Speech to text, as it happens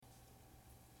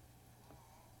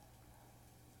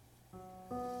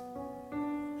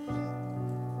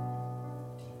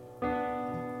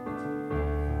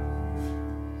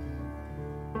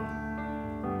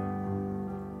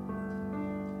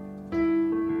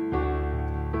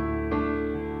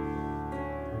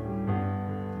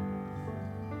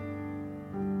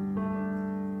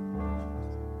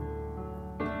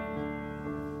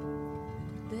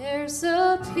There's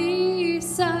a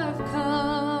peace I've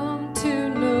come to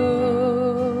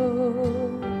know,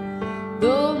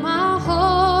 though my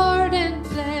heart and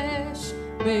flesh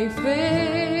may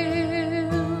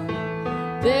fail.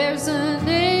 There's an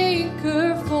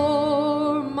anchor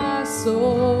for my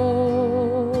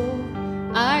soul.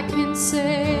 I can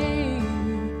say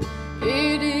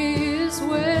it is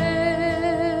well.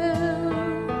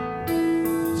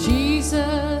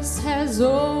 Jesus has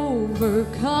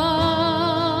overcome,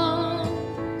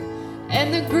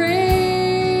 and the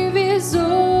grave is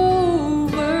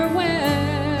overwhelmed.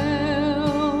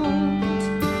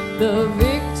 The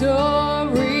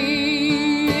victory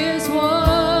is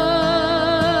won.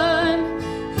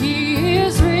 He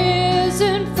is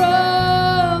risen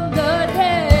from the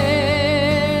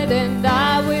dead, and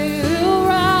I will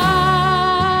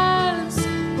rise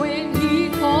when he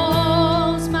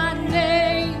calls my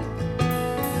name.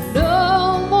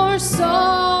 No more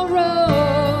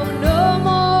sorrow, no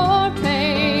more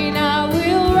pain. I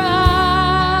will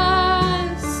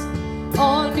rise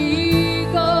on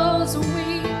eagle's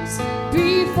wings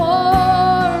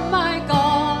before my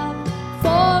God,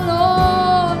 fall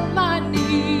on my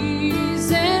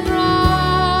knees and rise.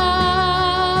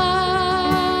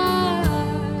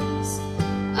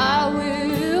 I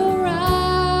will rise.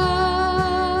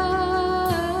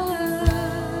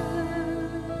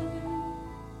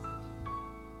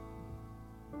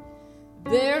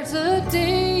 There's a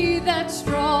day that's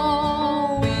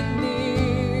drawing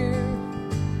near,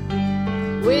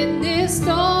 when this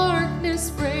darkness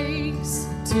breaks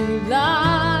to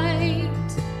light,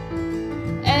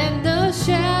 and the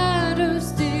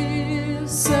shadows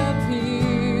disappear,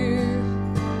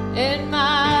 and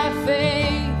my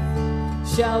faith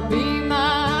shall be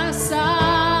my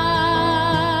side,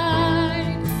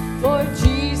 for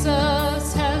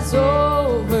Jesus has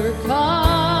overcome,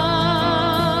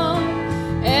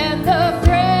 and the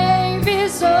grave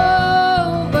is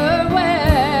overwhelmed.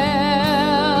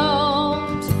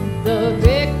 The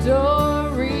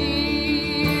victory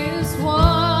is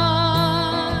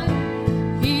won.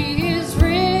 He is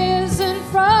risen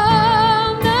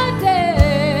from the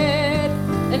dead,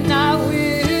 and I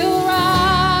will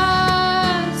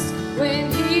rise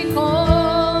when he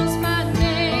calls my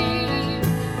name.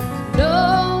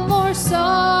 No more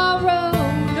sorrow,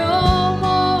 no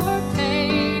more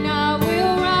pain. I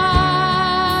will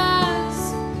rise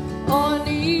on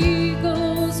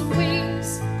eagle's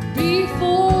wings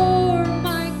before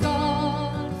my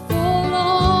God, fall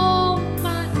on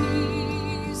my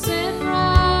knees and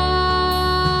rise.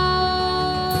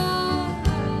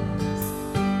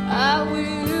 I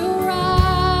will rise.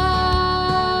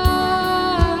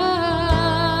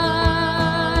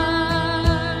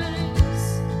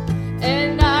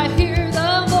 And I hear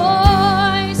the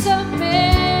voice of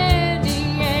many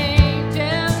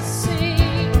angels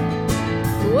sing,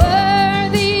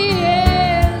 worthy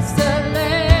is the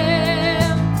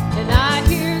Lamb. And I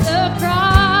hear the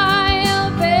cry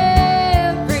of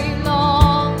every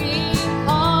longing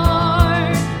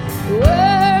heart,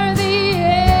 worthy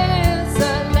is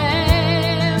the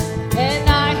Lamb. And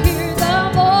I hear the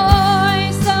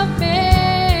voice of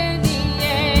many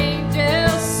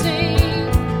angels sing,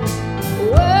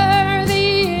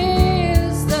 worthy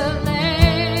is the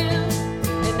Lamb.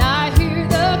 And I hear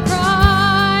the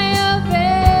cry of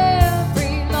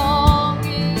every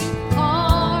longing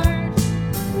heart,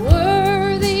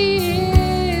 worthy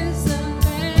is the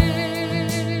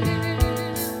Lamb.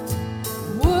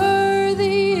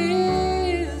 Worthy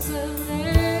is the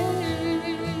Lamb.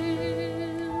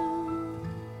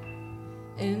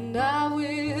 And I